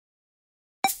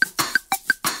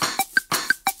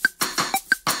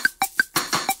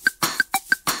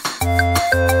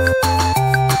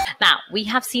we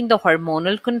have seen the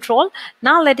hormonal control.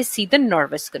 Now let us see the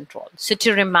nervous control. So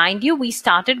to remind you, we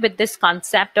started with this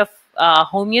concept of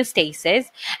homeostasis,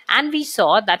 and we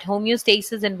saw that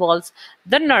homeostasis involves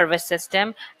the nervous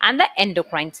system and the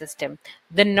endocrine system.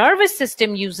 The nervous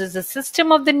system uses a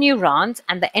system of the neurons,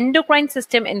 and the endocrine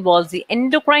system involves the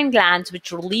endocrine glands,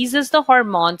 which releases the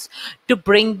hormones to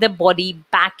bring the body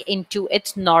back into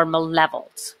its normal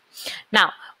levels.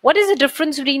 Now, what is the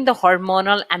difference between the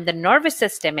hormonal and the nervous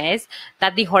system is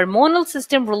that the hormonal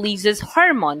system releases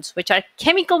hormones, which are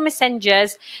chemical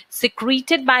messengers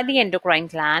secreted by the endocrine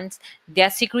glands. They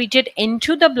are secreted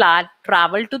into the blood,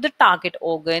 travel to the target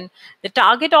organ. The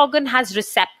target organ has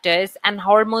receptors, and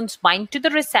hormones bind to the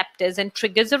receptors and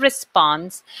triggers a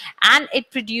response, and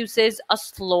it produces a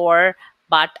slower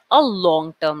but a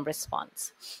long-term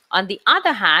response. On the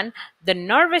other hand, the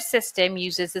nervous system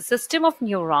uses a system of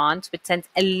neurons which sends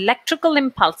electrical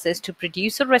impulses to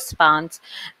produce a response.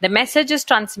 The message is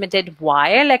transmitted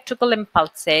via electrical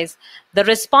impulses. The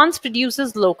response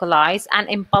produces localized, and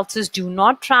impulses do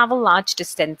not travel large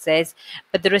distances,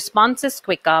 but the response is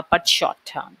quicker but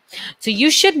short-term. So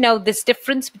you should know this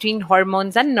difference between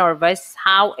hormones and nervous,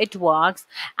 how it works,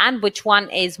 and which one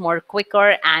is more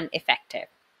quicker and effective.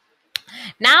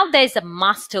 Now there's a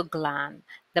master gland.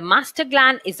 The master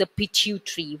gland is a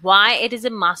pituitary. Why it is a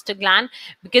master gland?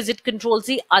 Because it controls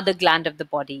the other gland of the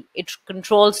body. It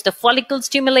controls the follicle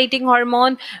stimulating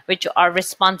hormone, which are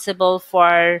responsible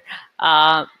for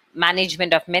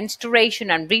management of menstruation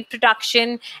and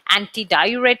reproduction.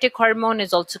 Antidiuretic hormone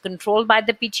is also controlled by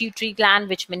the pituitary gland,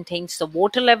 which maintains the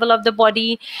water level of the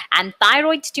body. And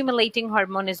thyroid stimulating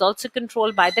hormone is also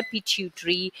controlled by the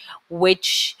pituitary,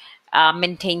 which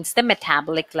maintains the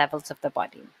metabolic levels of the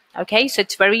body. Okay, so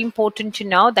it's very important to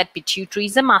know that pituitary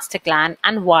is a master gland.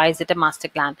 And why is it a master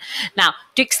gland? Now,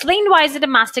 to explain why is it a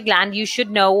master gland, you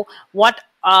should know what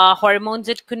hormones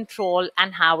it controls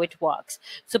and how it works.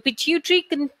 So pituitary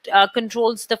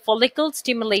controls the follicle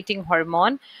stimulating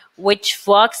hormone, which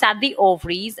works at the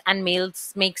ovaries and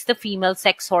makes the female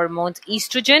sex hormones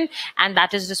estrogen, and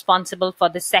that is responsible for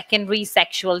the secondary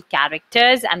sexual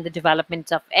characters and the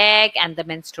development of egg and the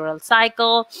menstrual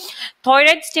cycle.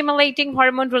 Thyroid stimulating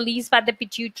hormone released by the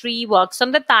pituitary works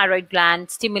on the thyroid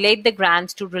gland, stimulate the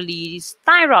glands to release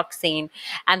thyroxine,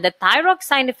 and the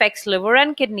thyroxine affects liver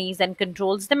and kidneys and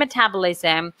controls the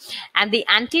metabolism. And the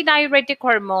antidiuretic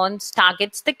hormones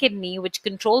targets the kidney, which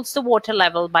controls the water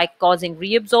level by causing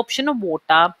reabsorption of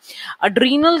water.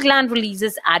 Adrenal gland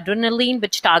releases adrenaline,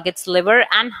 which targets liver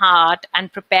and heart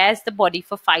and prepares the body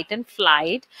for fight and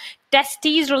flight.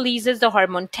 Testes releases the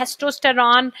hormone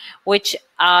testosterone, which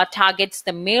targets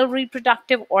the male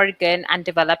reproductive organ and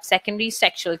develops secondary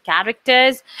sexual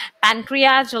characters.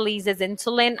 Pancreas releases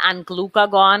insulin and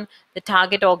glucagon. The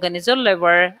target organ is the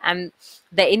liver, and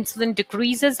the insulin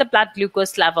decreases the blood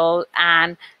glucose level,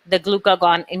 and the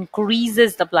glucagon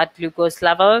increases the blood glucose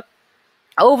level.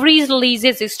 Ovaries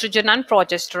releases estrogen and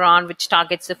progesterone, which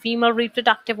targets the female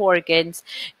reproductive organs,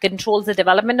 controls the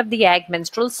development of the egg,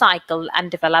 menstrual cycle,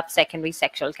 and develops secondary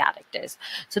sexual characters.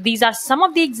 So these are some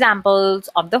of the examples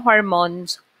of the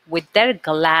hormones with their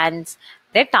glands,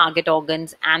 their target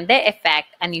organs, and their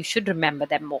effect, and you should remember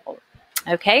them all.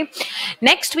 Okay,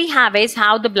 next we have is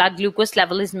how the blood glucose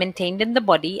level is maintained in the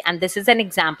body, and this is an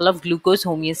example of glucose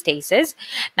homeostasis.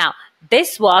 Now,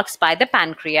 this works by the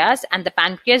pancreas, and the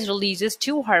pancreas releases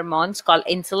two hormones called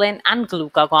insulin and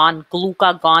glucagon.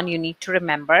 Glucagon, you need to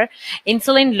remember.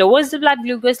 Insulin lowers the blood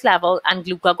glucose level, and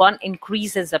glucagon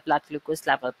increases the blood glucose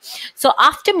level. So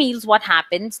after meals, what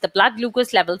happens? The blood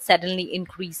glucose level suddenly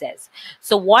increases.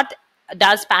 So what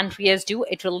does pancreas do?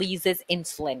 It releases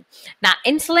insulin. Now,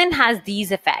 insulin has these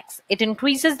effects. It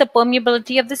increases the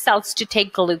permeability of the cells to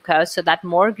take glucose so that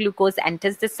more glucose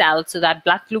enters the cell so that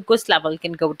blood glucose level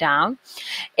can go down.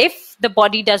 If the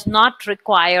body does not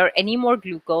require any more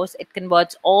glucose, it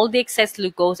converts all the excess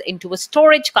glucose into a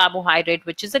storage carbohydrate,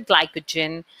 which is a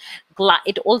glycogen.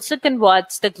 It also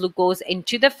converts the glucose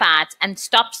into the fats and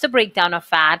stops the breakdown of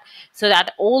fat so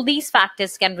that all these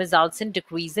factors can result in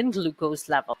decrease in glucose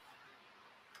level.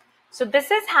 So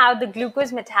this is how the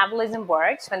glucose metabolism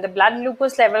works. When the blood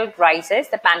glucose level rises,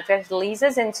 the pancreas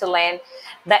releases insulin.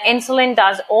 The insulin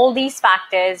does all these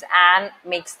factors and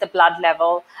makes the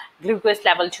glucose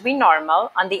level to be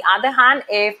normal. On the other hand,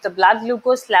 if the blood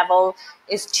glucose level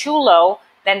is too low,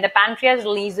 then the pancreas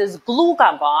releases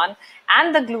glucagon,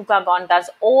 and the glucagon does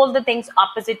all the things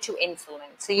opposite to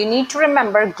insulin. So you need to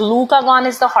remember glucagon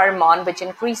is the hormone which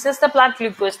increases the blood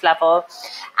glucose level,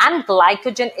 and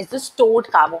glycogen is the stored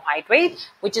carbohydrate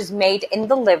which is made in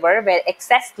the liver where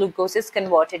excess glucose is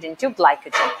converted into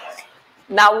glycogen.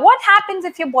 Now, what happens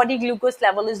if your body glucose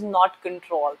level is not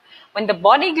controlled? When the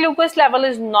body glucose level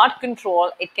is not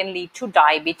controlled, it can lead to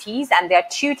diabetes, and there are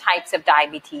two types of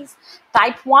diabetes,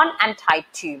 type 1 and type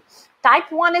 2.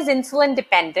 Type 1 is insulin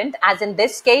dependent, as in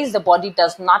this case, the body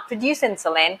does not produce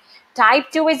insulin. Type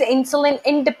 2 is insulin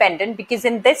independent, because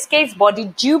in this case,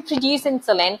 body do produce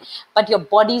insulin, but your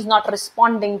body is not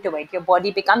responding to it. Your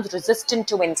body becomes resistant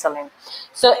to insulin.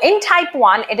 So in type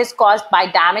 1, it is caused by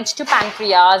damage to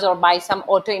pancreas or by some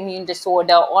autoimmune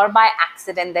disorder or by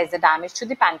accident. There's a damage to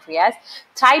the pancreas.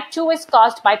 Type 2 is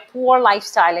caused by poor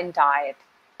lifestyle and diet.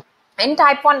 In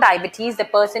type 1 diabetes, the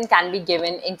person can be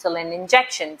given insulin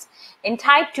injections. In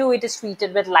type 2, it is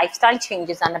treated with lifestyle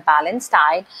changes and a balanced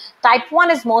diet. Type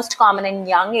 1 is most common in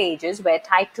young ages, where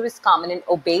type 2 is common in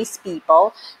obese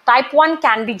people. Type 1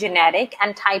 can be genetic,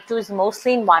 and type 2 is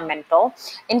mostly environmental.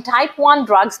 In type 1,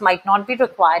 drugs might not be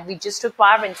required. We just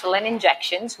require insulin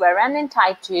injections, whereas in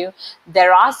type 2,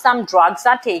 there are some drugs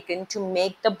are taken to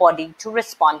make the body to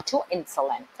respond to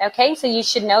insulin. Okay, so you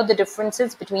should know the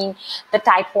differences between the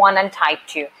type 1 and type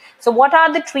 2. So what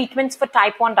are the treatments for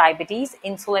type 1 diabetes?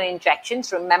 Insulin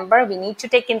injections. Remember, we need to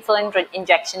take insulin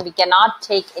injection. We cannot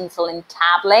take insulin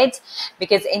tablets,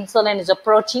 because insulin is a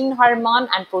protein hormone,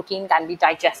 and protein can be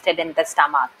digested in the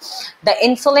stomach. The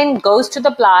insulin goes to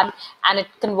the blood, and it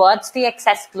converts the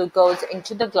excess glucose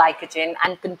into the glycogen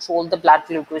and control the blood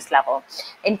glucose level.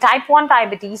 In type 1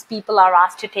 diabetes, people are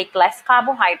asked to take less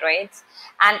carbohydrates.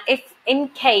 And if in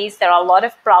case there are a lot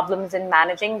of problems in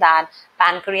managing that,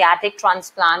 pancreatic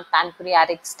transplant,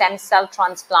 pancreatic stem cell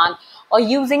transplant, or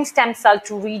using stem cell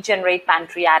to regenerate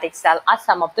pancreatic cell are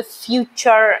some of the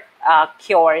future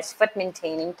cures for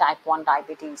maintaining type 1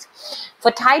 diabetes.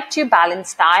 For type 2,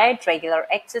 balanced diet, regular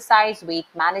exercise, weight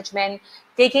management,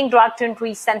 taking drug to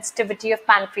increase sensitivity of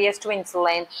pancreas to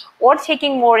insulin, or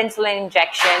taking more insulin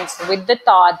injections with the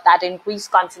thought that increased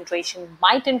concentration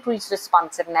might increase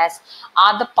responsiveness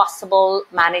are the possible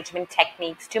management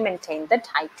techniques to maintain the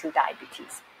type 2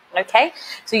 diabetes. Okay,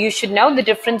 so you should know the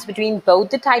difference between both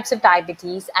the types of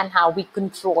diabetes and how we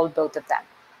control both of them.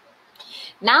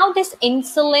 Now, this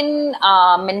insulin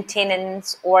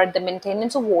maintenance, or the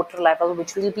maintenance of water level,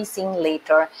 which we'll be seeing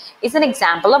later, is an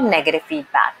example of negative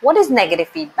feedback. What is negative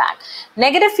feedback?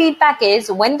 Negative feedback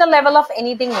is when the level of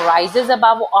anything rises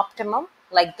above optimum,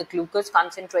 like the glucose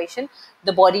concentration,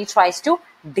 the body tries to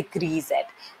decrease it.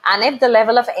 And if the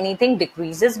level of anything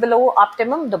decreases below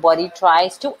optimum, the body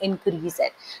tries to increase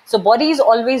it. So body is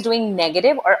always doing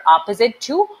negative or opposite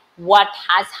to what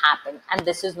has happened, and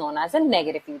this is known as a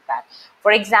negative feedback.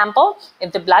 For example,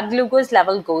 if the blood glucose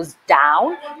level goes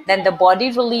down, then the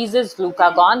body releases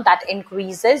glucagon that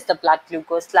increases the blood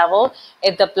glucose level.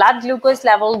 If the blood glucose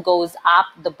level goes up,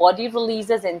 the body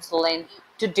releases insulin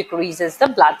to decreases the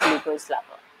blood glucose level.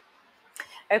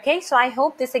 Okay, so I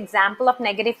hope this example of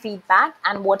negative feedback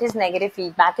and what is negative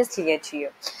feedback is clear to you.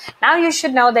 Now you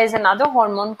should know there's another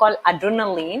hormone called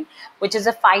adrenaline, which is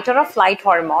a fight or a flight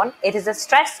hormone. It is a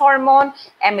stress hormone,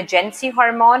 emergency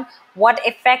hormone. What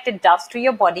effect it does to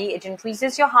your body? It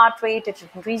increases your heart rate, it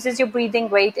increases your breathing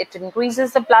rate, it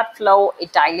increases the blood flow,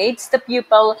 it dilates the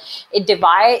pupil, it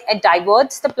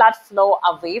diverts the blood flow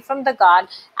away from the gut,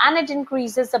 and it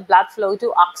increases the blood flow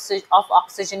to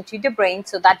oxygen to the brain,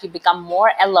 so that you become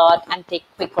more alert and take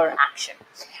quicker action.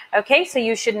 Okay, so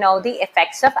you should know the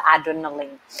effects of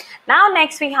adrenaline. Now,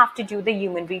 next we have to do the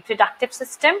human reproductive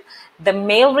system, the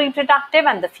male reproductive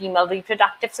and the female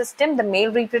reproductive system. The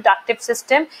male reproductive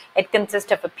system, it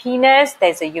consists of a penis,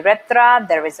 there's a urethra,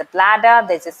 there is a bladder,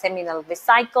 there's a seminal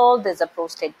vesicle, there's a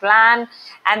prostate gland,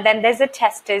 and then there's a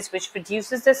testis which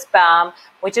produces the sperm,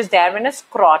 which is there in a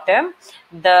scrotum.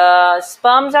 The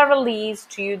sperms are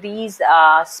released to these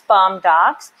sperm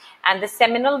ducts, and the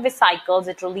seminal vesicles,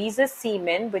 it releases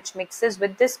semen which mixes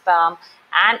with the sperm,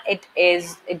 and it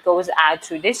goes out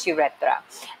through this urethra.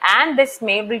 And this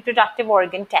male reproductive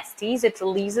organ, testes, it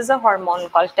releases a hormone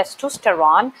called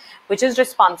testosterone, which is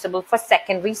responsible for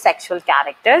secondary sexual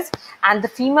characters. And the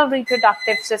female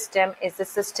reproductive system is the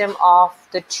system of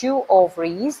the two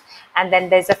ovaries, and then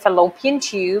there's a fallopian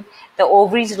tube. The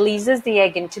ovaries releases the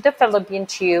egg into the fallopian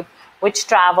tube, which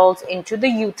travels into the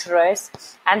uterus,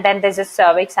 and then there's a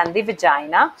cervix and the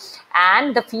vagina.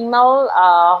 And the female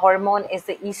hormone is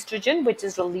the estrogen, which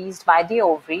is released by the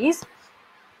ovaries,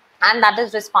 and that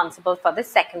is responsible for the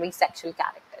secondary sexual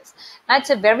characters. Now,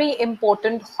 it's a very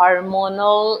important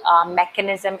hormonal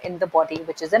mechanism in the body,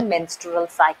 which is a menstrual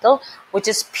cycle, which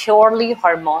is purely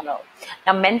hormonal.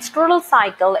 Now, menstrual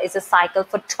cycle is a cycle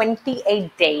for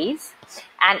 28 days.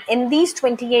 And in these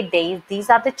 28 days,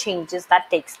 these are the changes that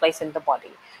takes place in the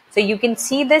body. So you can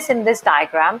see this in this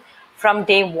diagram. From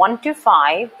day 1 to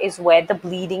 5 is where the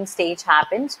bleeding stage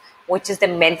happens, which is the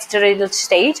menstrual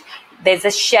stage. There's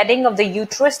a shedding of the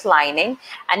uterus lining,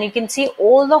 and you can see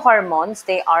all the hormones,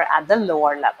 they are at the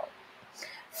lower level.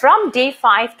 From day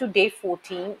 5 to day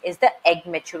 14 is the egg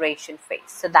maturation phase.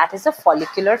 So that is a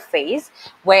follicular phase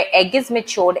where egg is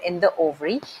matured in the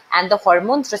ovary, and the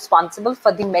hormones responsible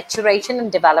for the maturation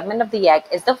and development of the egg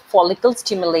is the follicle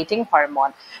stimulating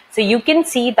hormone. So you can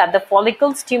see that the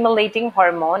follicle stimulating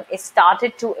hormone is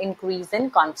started to increase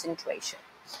in concentration.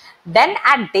 Then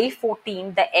at day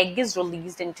 14, the egg is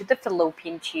released into the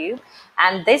fallopian tube,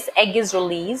 and this egg is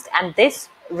released, and this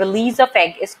release of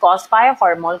egg is caused by a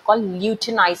hormone called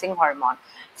luteinizing hormone.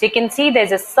 So you can see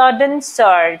there's a sudden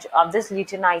surge of this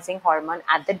luteinizing hormone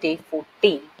at the day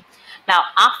 14. Now,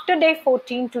 after day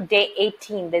 14 to day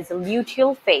 18, there's a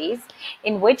luteal phase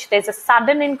in which there's a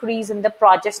sudden increase in the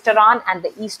progesterone and the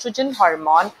estrogen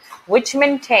hormone, which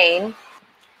maintain.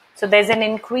 So there's an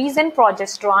increase in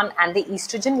progesterone and the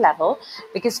estrogen level,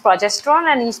 because progesterone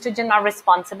and estrogen are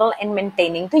responsible in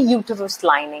maintaining the uterus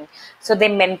lining. So they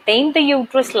maintain the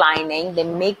uterus lining, they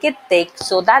make it thick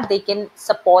so that they can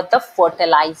support the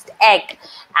fertilized egg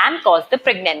and cause the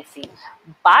pregnancy.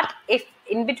 But if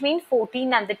in between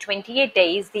 14 and the 28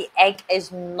 days, the egg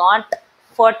is not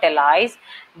fertilized,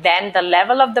 then the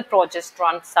level of the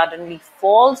progesterone suddenly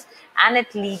falls, and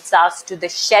it leads us to the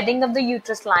shedding of the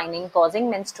uterus lining, causing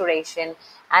menstruation,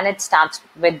 and it starts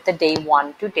with the day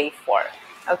 1 to day 4.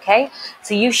 Okay,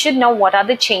 so you should know what are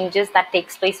the changes that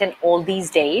takes place in all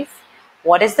these days,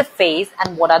 what is the phase,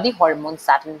 and what are the hormones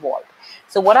that are involved.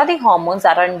 So what are the hormones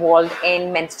that are involved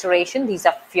in menstruation? These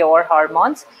are pure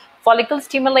hormones: follicle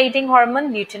stimulating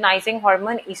hormone, luteinizing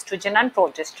hormone, estrogen and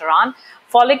progesterone.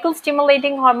 Follicle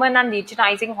stimulating hormone and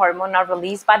luteinizing hormone are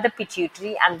released by the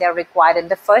pituitary, and they are required in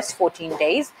the first 14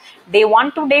 days. Day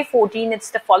 1 to day 14,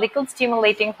 it's the follicle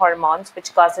stimulating hormones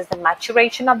which causes the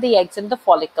maturation of the eggs in the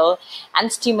follicle and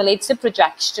stimulates the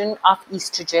production of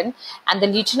estrogen, and the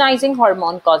luteinizing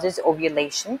hormone causes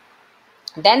ovulation.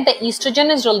 Then the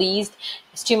estrogen is released,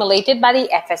 stimulated by the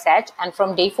FSH, and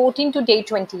from day 14 to day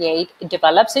 28, it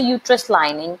develops a uterus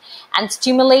lining and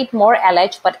stimulates more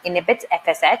LH but inhibits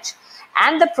FSH.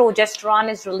 And the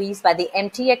progesterone is released by the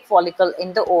empty egg follicle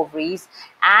in the ovaries,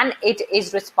 and it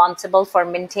is responsible for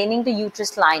maintaining the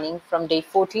uterus lining from day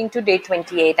 14 to day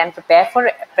 28 and prepare for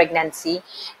pregnancy.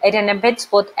 It inhibits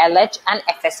both LH and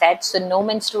FSH, so no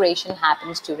menstruation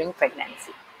happens during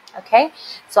pregnancy. Okay,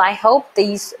 so I hope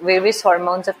these various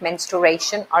hormones of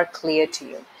menstruation are clear to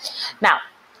you. Now,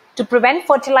 to prevent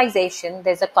fertilization,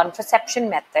 there's a contraception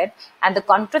method, and the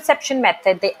contraception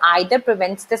method, they either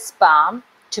prevents the sperm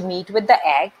to meet with the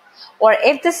egg, or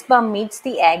if the sperm meets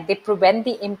the egg, they prevent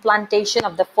the implantation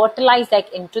of the fertilized egg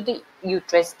into the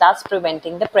uterus, thus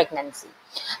preventing the pregnancy.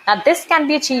 Now, this can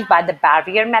be achieved by the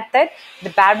barrier method.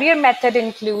 The barrier method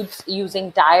includes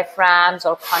using diaphragms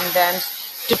or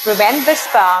condoms to prevent the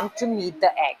sperm to meet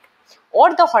the egg, or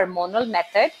the hormonal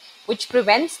method, which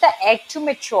prevents the egg to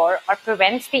mature or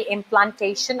prevents the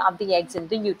implantation of the eggs in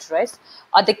the uterus,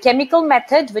 or the chemical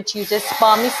method, which uses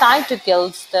spermicide to kill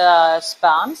the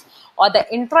sperms, or the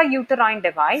intrauterine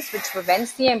device, which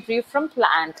prevents the embryo from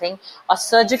planting, or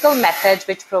surgical method,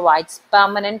 which provides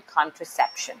permanent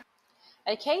contraception.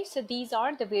 Okay, so these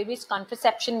are the various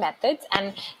contraception methods,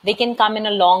 and they can come in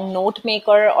a long note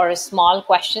maker or a small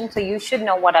question. So you should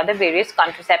know what are the various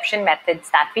contraception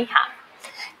methods that we have.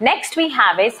 Next we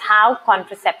have is how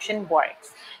contraception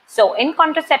works. So in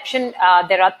contraception,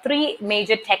 there are 3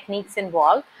 major techniques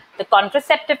involved: the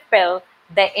contraceptive pill,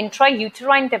 the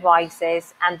intrauterine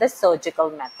devices, and the surgical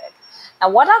method. Now,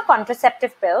 what are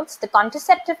contraceptive pills? The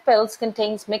contraceptive pills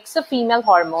contains mix of female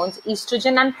hormones,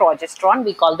 estrogen and progesterone.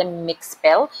 We call them mixed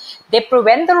pill. They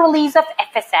prevent the release of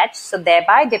FSH, so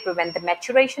thereby they prevent the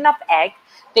maturation of egg.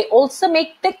 They also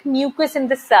make thick mucus in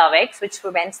the cervix, which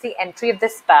prevents the entry of the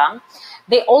sperm.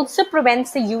 They also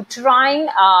prevent the uterine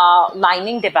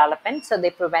lining development, so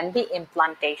they prevent the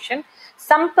implantation.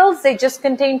 Some pills, they just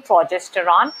contain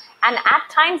progesterone, and at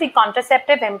times the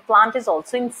contraceptive implant is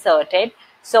also inserted.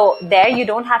 So there you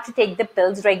don't have to take the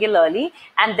pills regularly,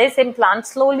 and this implant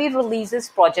slowly releases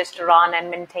progesterone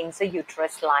and maintains the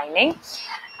uterus lining.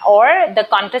 Or the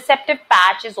contraceptive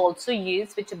patch is also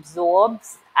used, which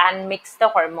absorbs and mixes the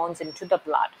hormones into the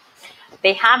blood.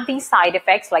 They have these side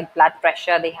effects like blood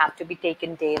pressure, they have to be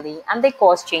taken daily, and they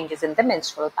cause changes in the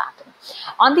menstrual pattern.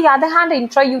 On the other hand,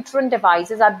 intrauterine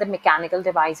devices are the mechanical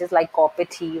devices like copper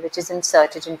T, which is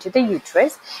inserted into the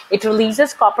uterus. It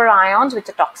releases copper ions, which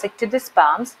are toxic to the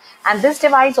sperms, and this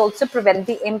device also prevents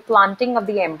the implanting of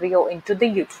the embryo into the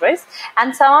uterus.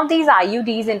 And some of these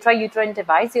IUDs, intrauterine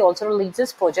device, they also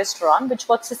releases progesterone, which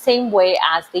works the same way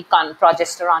as the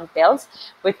progesterone pills,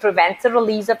 which prevents the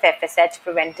release of FSH,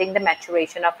 preventing the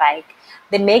maturation of egg.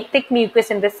 They make thick mucus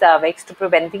in the cervix to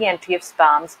prevent the entry of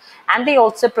sperms, and they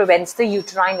also prevents the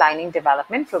uterine lining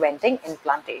development, preventing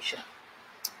implantation.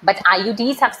 But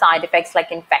IUDs have side effects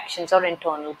like infections or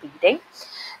internal bleeding.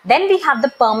 Then we have the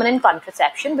permanent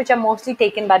contraception, which are mostly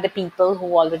taken by the people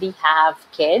who already have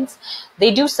kids.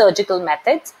 They do surgical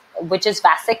methods, which is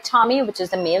vasectomy, which is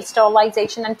the male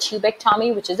sterilization, and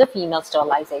tubectomy, which is a female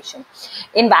sterilization.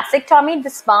 In vasectomy, the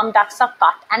sperm ducts are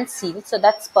cut and sealed so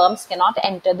that sperms cannot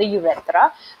enter the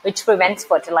urethra, which prevents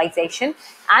fertilization.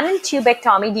 And in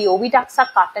tubectomy, the oviducts are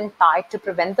cut and tied to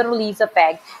prevent the release of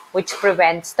egg, which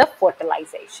prevents the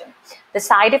fertilization. The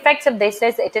side effects of this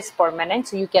is it is permanent,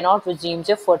 so you cannot resume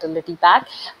your fertility back.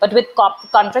 But with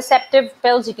contraceptive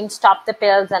pills, you can stop the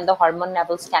pills and the hormone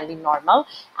levels can be normal.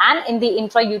 And in the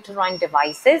intrauterine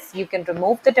devices, you can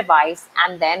remove the device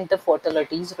and then the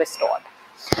fertility is restored.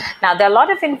 Now, there are a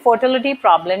lot of infertility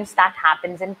problems that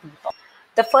happens in people.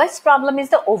 The first problem is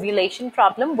the ovulation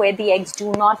problem, where the eggs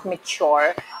do not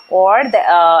mature or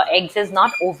the eggs is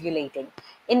not ovulating.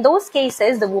 In those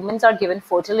cases, the women are given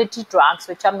fertility drugs,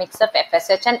 which are mix of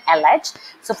FSH and LH.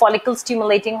 So follicle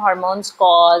stimulating hormones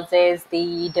causes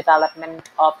the development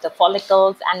of the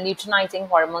follicles, and luteinizing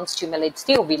hormone stimulates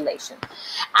the ovulation.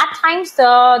 At times,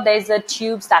 there's a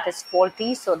tubes that is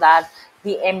faulty, so that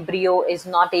the embryo is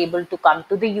not able to come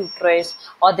to the uterus,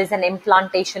 or there's an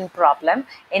implantation problem.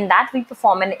 In that, we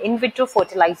perform an in vitro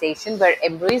fertilization where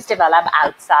embryos develop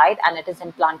outside and it is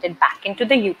implanted back into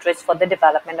the uterus for the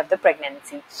development of the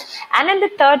pregnancy. And in the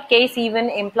third case, even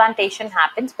implantation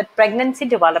happens, but pregnancy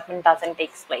development doesn't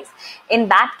take place. In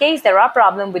that case, there are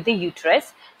problems with the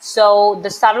uterus. So the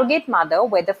surrogate mother,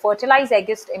 where the fertilized egg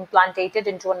is implanted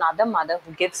into another mother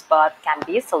who gives birth, can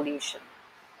be a solution.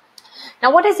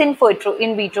 Now, what is in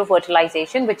vitro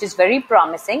fertilization, which is very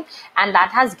promising, and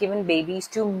that has given babies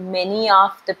to many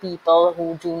of the people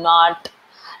who do not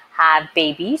have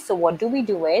babies. So what do?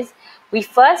 Is we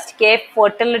first give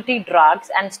fertility drugs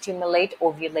and stimulate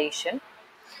ovulation.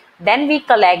 Then we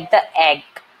collect the egg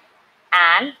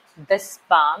and the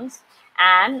sperms,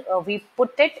 and we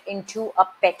put it into a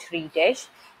petri dish,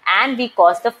 and we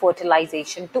cause the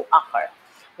fertilization to occur.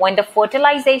 When the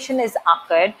fertilization is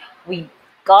occurred, we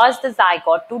cause the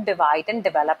zygote to divide and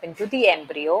develop into the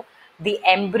embryo. The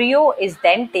embryo is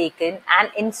then taken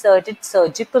and inserted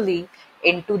surgically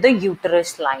into the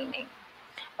uterus lining.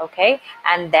 Okay,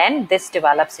 and then this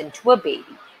develops into a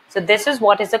baby. So this is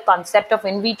what is the concept of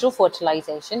in vitro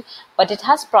fertilization, but it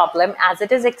has problem as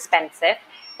it is expensive.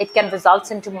 It can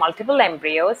result into multiple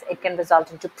embryos. It can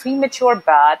result into premature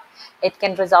birth. It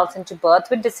can result into birth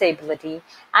with disability,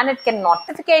 and it can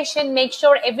notification. Make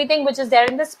sure everything which is there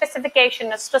in the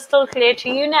specification is crystal clear to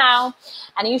you now.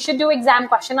 And you should do exam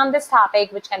question on this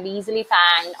topic, which can be easily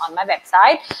found on my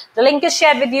website. The link is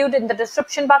shared with you in the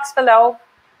description box below.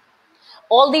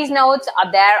 All these notes are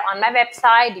there on my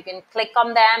website. You can click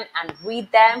on them and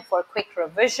read them for quick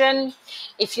revision.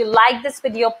 If you like this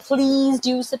video, please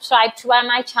do subscribe to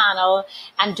my channel,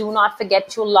 and do not forget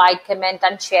to like, comment,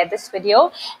 and share this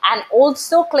video. And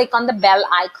also click on the bell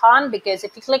icon, because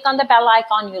if you click on the bell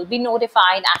icon, you'll be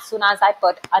notified as soon as I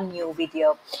put a new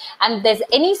video. And if there's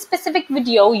any specific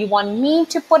video you want me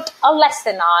to put a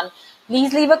lesson on,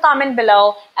 please leave a comment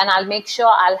below, and I'll make sure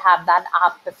I'll have that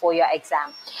up before your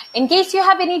exam. In case you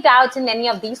have any doubts in any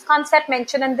of these concepts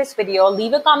mentioned in this video,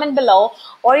 leave a comment below,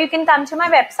 or you can come to my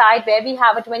website where we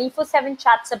have a 24/7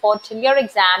 chat support till your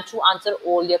exam to answer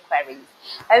all your queries.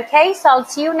 Okay, so I'll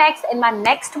see you next in my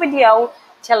next video.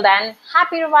 Till then,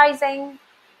 happy revising.